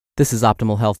This is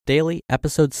Optimal Health Daily,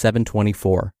 episode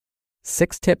 724.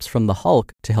 6 Tips from the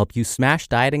Hulk to Help You Smash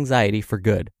Diet Anxiety for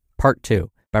Good, Part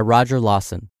 2, by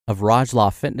Lawson of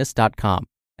RogLawFitness.com.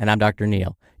 And I'm Dr.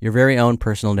 Neil, your very own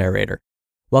personal narrator.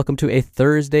 Welcome to a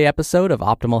Thursday episode of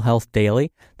Optimal Health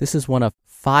Daily. This is one of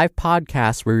 5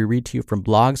 podcasts where we read to you from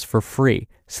blogs for free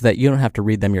so that you don't have to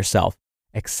read them yourself,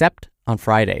 except on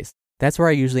Fridays. That's where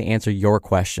I usually answer your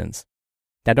questions.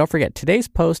 Now, don't forget, today's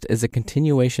post is a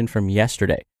continuation from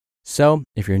yesterday. So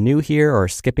if you're new here or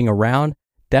skipping around,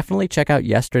 definitely check out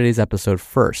yesterday's episode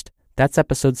first. That's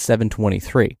episode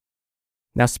 723.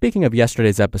 Now, speaking of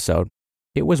yesterday's episode,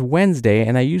 it was Wednesday,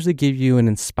 and I usually give you an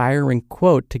inspiring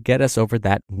quote to get us over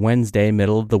that Wednesday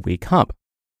middle of the week hump.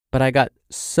 But I got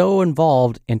so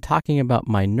involved in talking about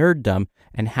my nerddom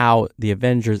and how the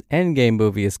Avengers Endgame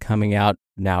movie is coming out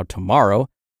now tomorrow,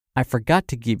 I forgot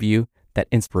to give you that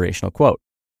inspirational quote.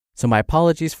 So my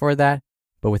apologies for that,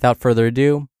 but without further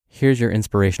ado, here's your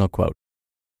inspirational quote.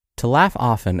 To laugh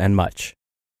often and much,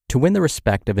 to win the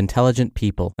respect of intelligent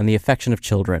people and the affection of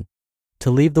children,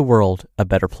 to leave the world a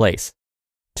better place,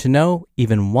 to know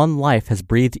even one life has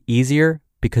breathed easier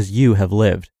because you have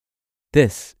lived.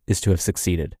 This is to have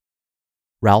succeeded.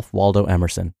 Ralph Waldo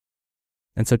Emerson.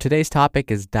 And so today's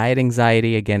topic is diet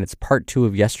anxiety. Again, it's part 2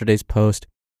 of yesterday's post.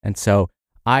 And so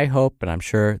I hope, and I'm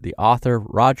sure the author,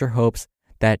 Roger, hopes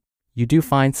that you do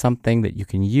find something that you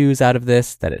can use out of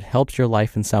this, that it helps your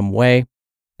life in some way.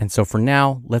 And so for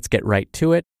now, let's get right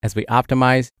to it as we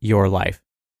optimize your life.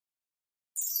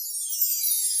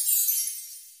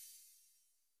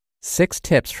 6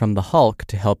 Tips from the Hulk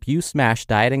to Help You Smash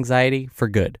Diet Anxiety for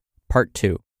Good, Part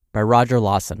 2, by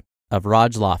Lawson of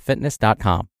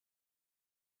RogLawFitness.com.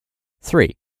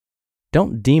 3.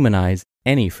 Don't demonize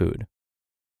any food.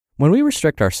 When we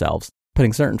restrict ourselves,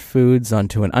 putting certain foods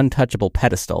onto an untouchable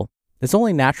pedestal, it's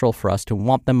only natural for us to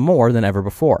want them more than ever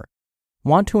before.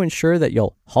 Want to ensure that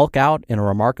you'll Hulk out in a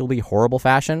remarkably horrible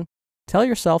fashion? Tell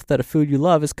yourself that a food you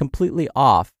love is completely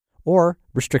off, or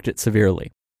restrict it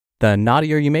severely. The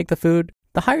naughtier you make the food,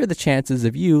 the higher the chances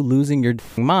of you losing your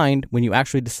mind when you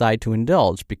actually decide to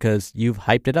indulge because you've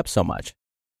hyped it up so much.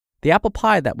 The apple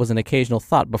pie that was an occasional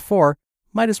thought before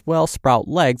might as well sprout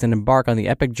legs and embark on the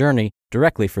epic journey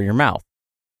directly for your mouth.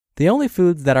 The only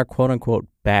foods that are quote-unquote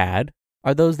bad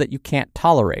are those that you can't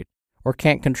tolerate, or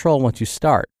can't control once you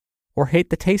start, or hate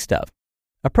the taste of.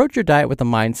 Approach your diet with the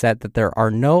mindset that there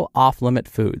are no off-limit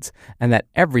foods and that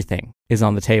everything is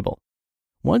on the table.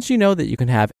 Once you know that you can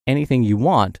have anything you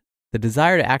want, the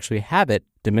desire to actually have it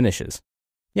diminishes.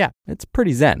 Yeah, it's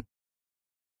pretty zen.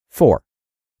 4.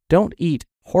 Don't eat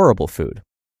horrible food.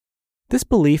 This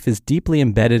belief is deeply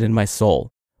embedded in my soul,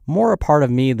 more a part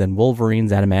of me than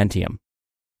Wolverine's adamantium.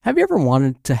 Have you ever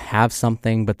wanted to have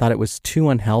something but thought it was too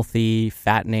unhealthy,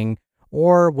 fattening,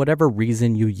 or whatever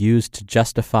reason you used to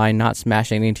justify not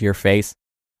smashing it into your face,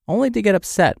 only to get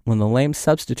upset when the lame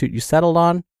substitute you settled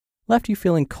on left you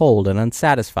feeling cold and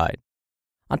unsatisfied?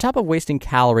 On top of wasting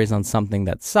calories on something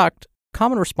that sucked,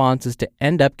 common response is to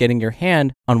end up getting your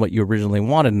hand on what you originally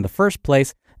wanted in the first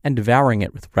place and devouring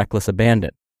it with reckless abandon,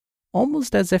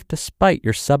 almost as if to spite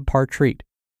your subpar treat.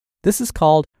 This is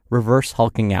called reverse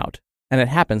hulking out, and it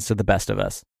happens to the best of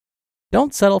us.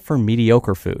 Don't settle for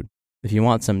mediocre food. If you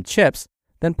want some chips,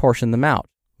 then portion them out,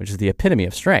 which is the epitome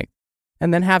of strength,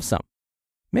 and then have some.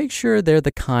 Make sure they're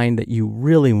the kind that you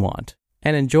really want,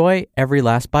 and enjoy every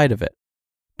last bite of it.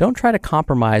 Don't try to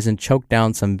compromise and choke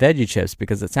down some veggie chips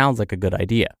because it sounds like a good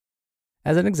idea.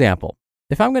 As an example,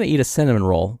 if I'm going to eat a cinnamon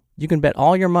roll, you can bet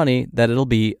all your money that it'll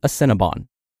be a Cinnabon.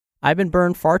 I've been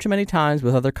burned far too many times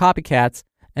with other copycats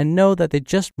and know that they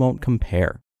just won't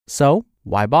compare. So,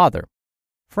 why bother?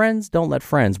 Friends don't let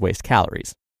friends waste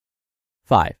calories.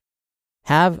 5.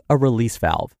 Have a release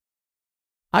valve.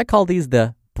 I call these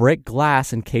the break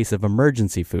glass in case of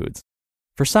emergency foods.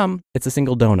 For some, it's a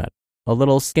single donut, a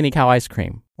little skinny cow ice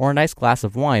cream, or a nice glass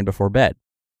of wine before bed.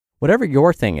 Whatever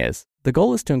your thing is, the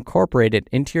goal is to incorporate it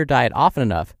into your diet often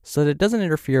enough so that it doesn't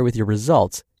interfere with your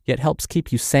results, yet helps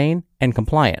keep you sane and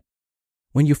compliant.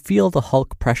 When you feel the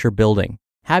Hulk pressure building,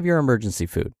 have your emergency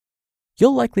food.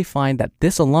 You'll likely find that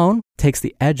this alone takes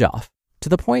the edge off, to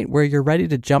the point where you're ready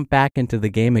to jump back into the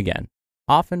game again,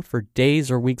 often for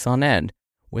days or weeks on end,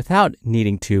 without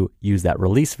needing to use that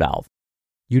release valve.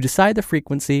 You decide the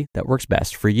frequency that works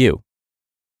best for you.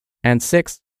 And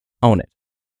 6, own it.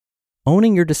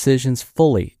 Owning your decisions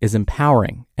fully is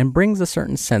empowering and brings a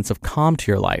certain sense of calm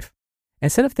to your life.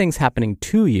 Instead of things happening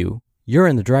to you, you're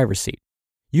in the driver's seat.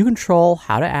 You control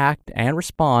how to act and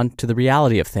respond to the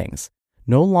reality of things,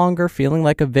 no longer feeling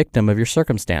like a victim of your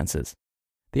circumstances.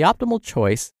 The optimal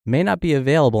choice may not be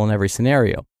available in every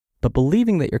scenario, but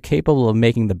believing that you're capable of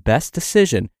making the best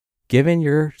decision given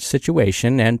your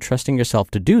situation and trusting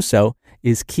yourself to do so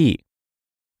is key.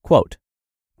 Quote,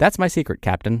 "That's my secret,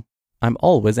 Captain. I'm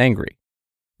always angry."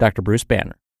 Dr. Bruce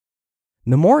Banner.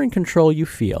 The more in control you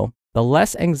feel, the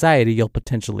less anxiety you'll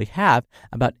potentially have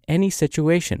about any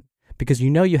situation because you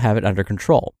know you have it under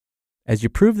control. As you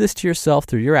prove this to yourself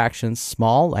through your actions,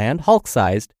 small and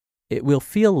Hulk-sized, it will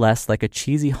feel less like a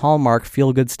cheesy Hallmark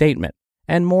feel-good statement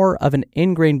and more of an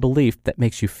ingrained belief that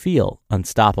makes you feel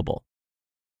unstoppable.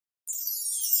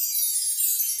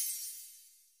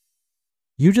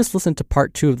 You just listened to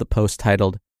part 2 of the post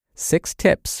titled 6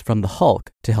 Tips from the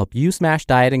Hulk to Help You Smash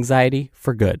Diet Anxiety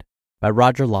for Good by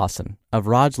Roger Lawson of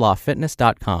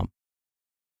RogLawFitness.com.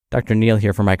 Dr. Neal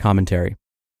here for my commentary.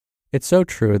 It's so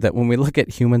true that when we look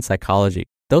at human psychology,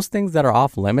 those things that are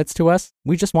off limits to us,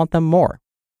 we just want them more.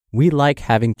 We like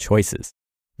having choices.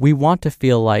 We want to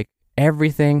feel like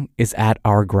everything is at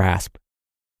our grasp.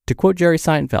 To quote Jerry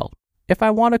Seinfeld, "If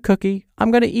I want a cookie,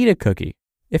 I'm going to eat a cookie.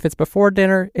 If it's before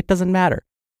dinner, it doesn't matter.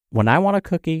 When I want a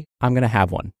cookie, I'm going to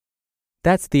have one."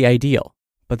 That's the ideal.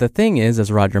 But the thing is,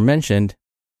 as Roger mentioned,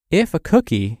 if a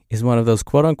cookie is one of those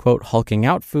quote-unquote hulking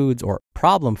out foods or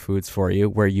problem foods for you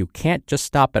where you can't just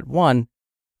stop at one,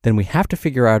 then we have to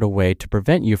figure out a way to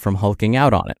prevent you from hulking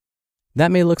out on it.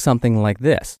 That may look something like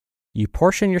this. You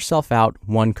portion yourself out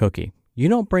one cookie. You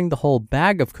don't bring the whole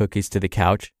bag of cookies to the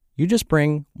couch. You just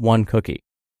bring one cookie.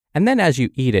 And then as you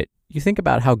eat it, you think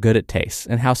about how good it tastes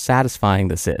and how satisfying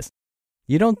this is.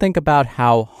 You don't think about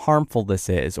how harmful this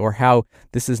is or how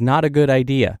this is not a good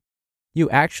idea. You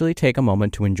actually take a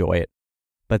moment to enjoy it.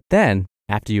 But then,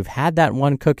 after you've had that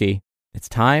one cookie, it's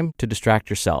time to distract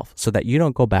yourself so that you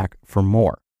don't go back for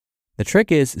more. The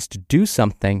trick is to do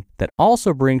something that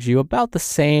also brings you about the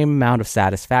same amount of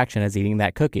satisfaction as eating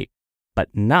that cookie, but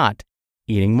not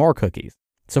eating more cookies.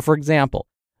 So for example,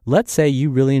 let's say you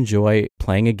really enjoy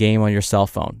playing a game on your cell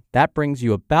phone. That brings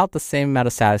you about the same amount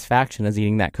of satisfaction as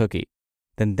eating that cookie.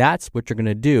 Then that's what you're going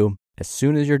to do as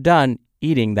soon as you're done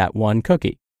eating that one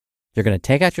cookie. You're going to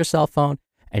take out your cell phone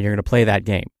and you're going to play that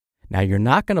game. Now, you're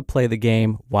not going to play the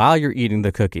game while you're eating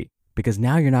the cookie because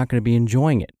now you're not going to be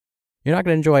enjoying it. You're not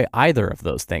going to enjoy either of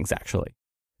those things, actually.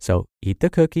 So eat the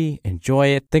cookie, enjoy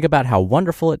it, think about how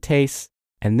wonderful it tastes,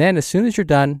 and then as soon as you're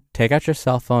done, take out your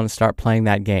cell phone and start playing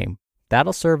that game.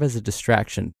 That'll serve as a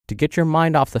distraction to get your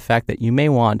mind off the fact that you may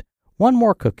want one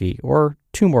more cookie or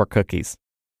 2 more cookies.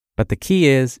 But the key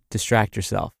is distract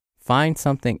yourself. Find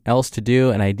something else to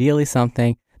do, and ideally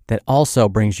something that also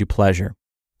brings you pleasure.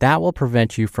 That will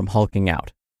prevent you from hulking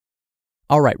out.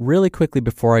 All right, really quickly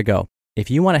before I go,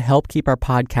 if you want to help keep our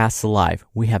podcasts alive,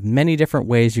 we have many different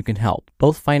ways you can help,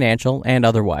 both financial and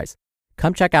otherwise.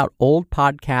 Come check out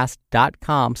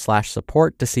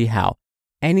oldpodcast.com/support to see how.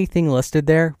 Anything listed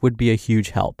there would be a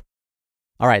huge help.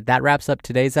 All right, that wraps up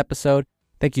today's episode.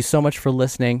 Thank you so much for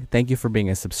listening. Thank you for being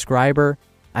a subscriber.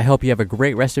 I hope you have a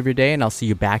great rest of your day, and I'll see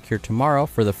you back here tomorrow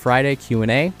for the Friday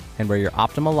Q&A and where your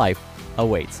optimal life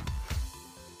awaits.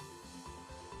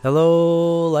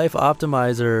 Hello, Life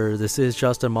Optimizer. This is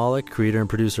Justin Malik, creator and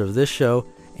producer of this show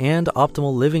and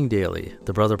Optimal Living Daily,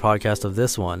 the brother podcast of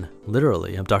this one.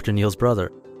 Literally, I'm Dr. Neal's brother.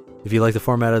 If you like the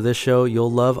format of this show,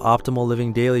 you'll love Optimal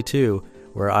Living Daily too,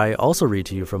 where I also read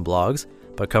to you from blogs,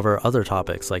 but cover other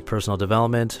topics like personal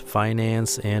development,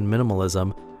 finance, and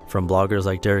minimalism from bloggers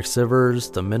like Derek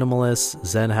Sivers, The Minimalists,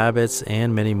 Zen Habits,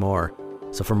 and many more.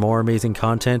 So for more amazing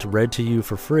content read to you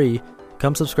for free,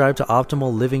 come subscribe to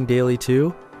Optimal Living Daily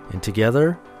too, and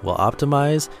together we'll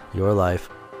optimize your life.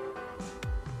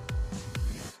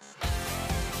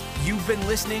 You've been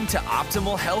listening to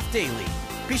Optimal Health Daily.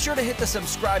 Be sure to hit the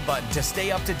subscribe button to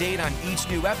stay up to date on each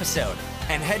new episode,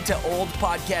 and head to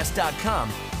oldpodcast.com.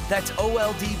 That's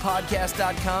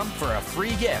oldpodcast.com for a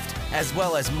free gift, as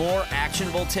well as more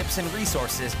actionable tips and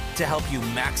resources to help you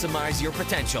maximize your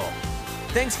potential.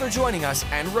 Thanks for joining us,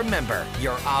 and remember,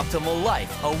 your optimal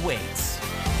life awaits.